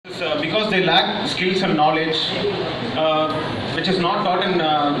because they lack skills and knowledge, which is not taught in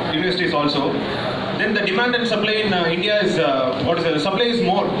universities also. Then the demand and supply in India is the supply is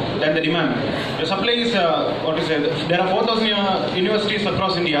more than the demand. The supply is there are 4,000 universities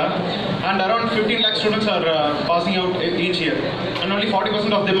across India, and around 15 lakh students are passing out each year, and only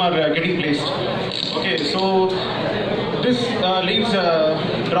 40% of them are getting placed. Okay, so this leaves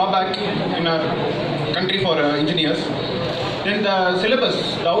a drawback in our country for engineers. Then the syllabus,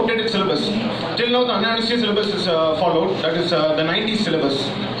 the outdated syllabus. Till now the ununiversity syllabus is followed, that is the 90s syllabus.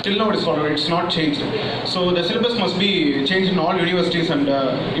 Till now it is followed, it's not changed. So the syllabus must be changed in all universities and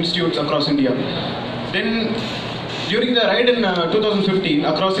institutes across India. Then during the raid in 2015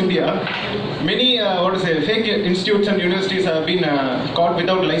 across India, many fake institutes and universities have been caught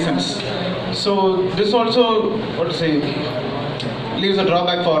without license. So this also leaves a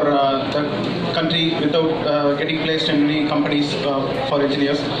drawback for the country without getting placed in any companies for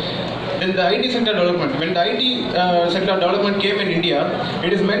engineers. Then the IT sector development. When the IT sector development came in India,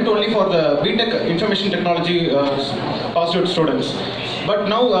 it is meant only for the BTech information technology passed out students. But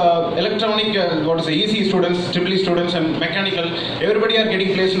now electronic, EC students, EEE students and mechanical, everybody are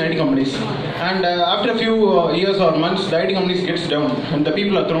getting placed in IT companies. And after a few years or months, the IT companies gets down and the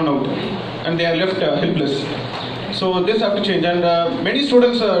people are thrown out and they are left helpless. So this have to change, and many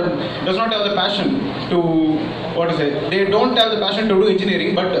students does not have the passion to they don't have the passion to do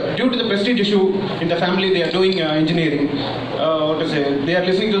engineering, but due to the prestige issue in the family, they are doing engineering. They are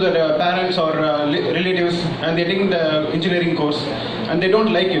listening to their parents or relatives, and they are taking the engineering course, and they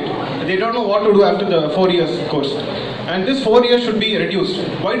don't like it. They don't know what to do after the 4 years course, and this 4 years should be reduced.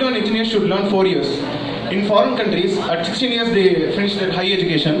 Why do an engineer should learn 4 years? In foreign countries, at 16 years they finish their high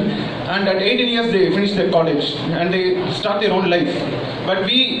education, and at 18 years they finish their college, and they start their own life. But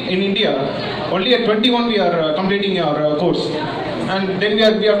we in India, only at 21 we are completing our course, and then we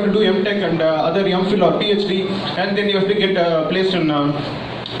have to do MTech and other MPhil or PhD, and then you have to get placed in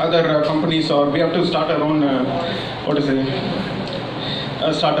other companies, or we have to start our own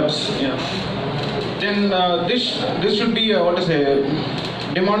startups. Yeah. Then this should be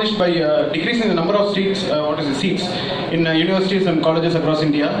demolished by decreasing the number of seats in universities and colleges across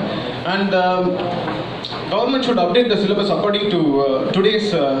India, and government should update the syllabus according to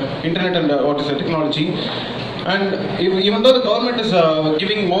today's internet and technology. And even though the government is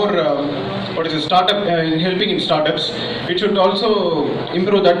giving more startup helping in startups, it should also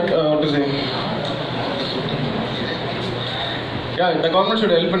improve that the government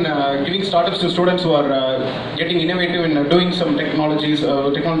should help in giving startups to students who are getting innovative in doing some technologies,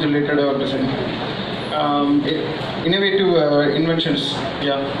 technology related innovative inventions.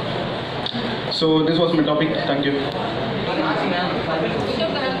 Yeah. So this was my topic. Thank you.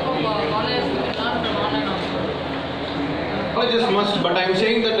 Colleges must, but I am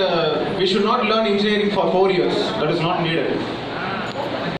saying that we should not learn engineering for 4 years. That is not needed.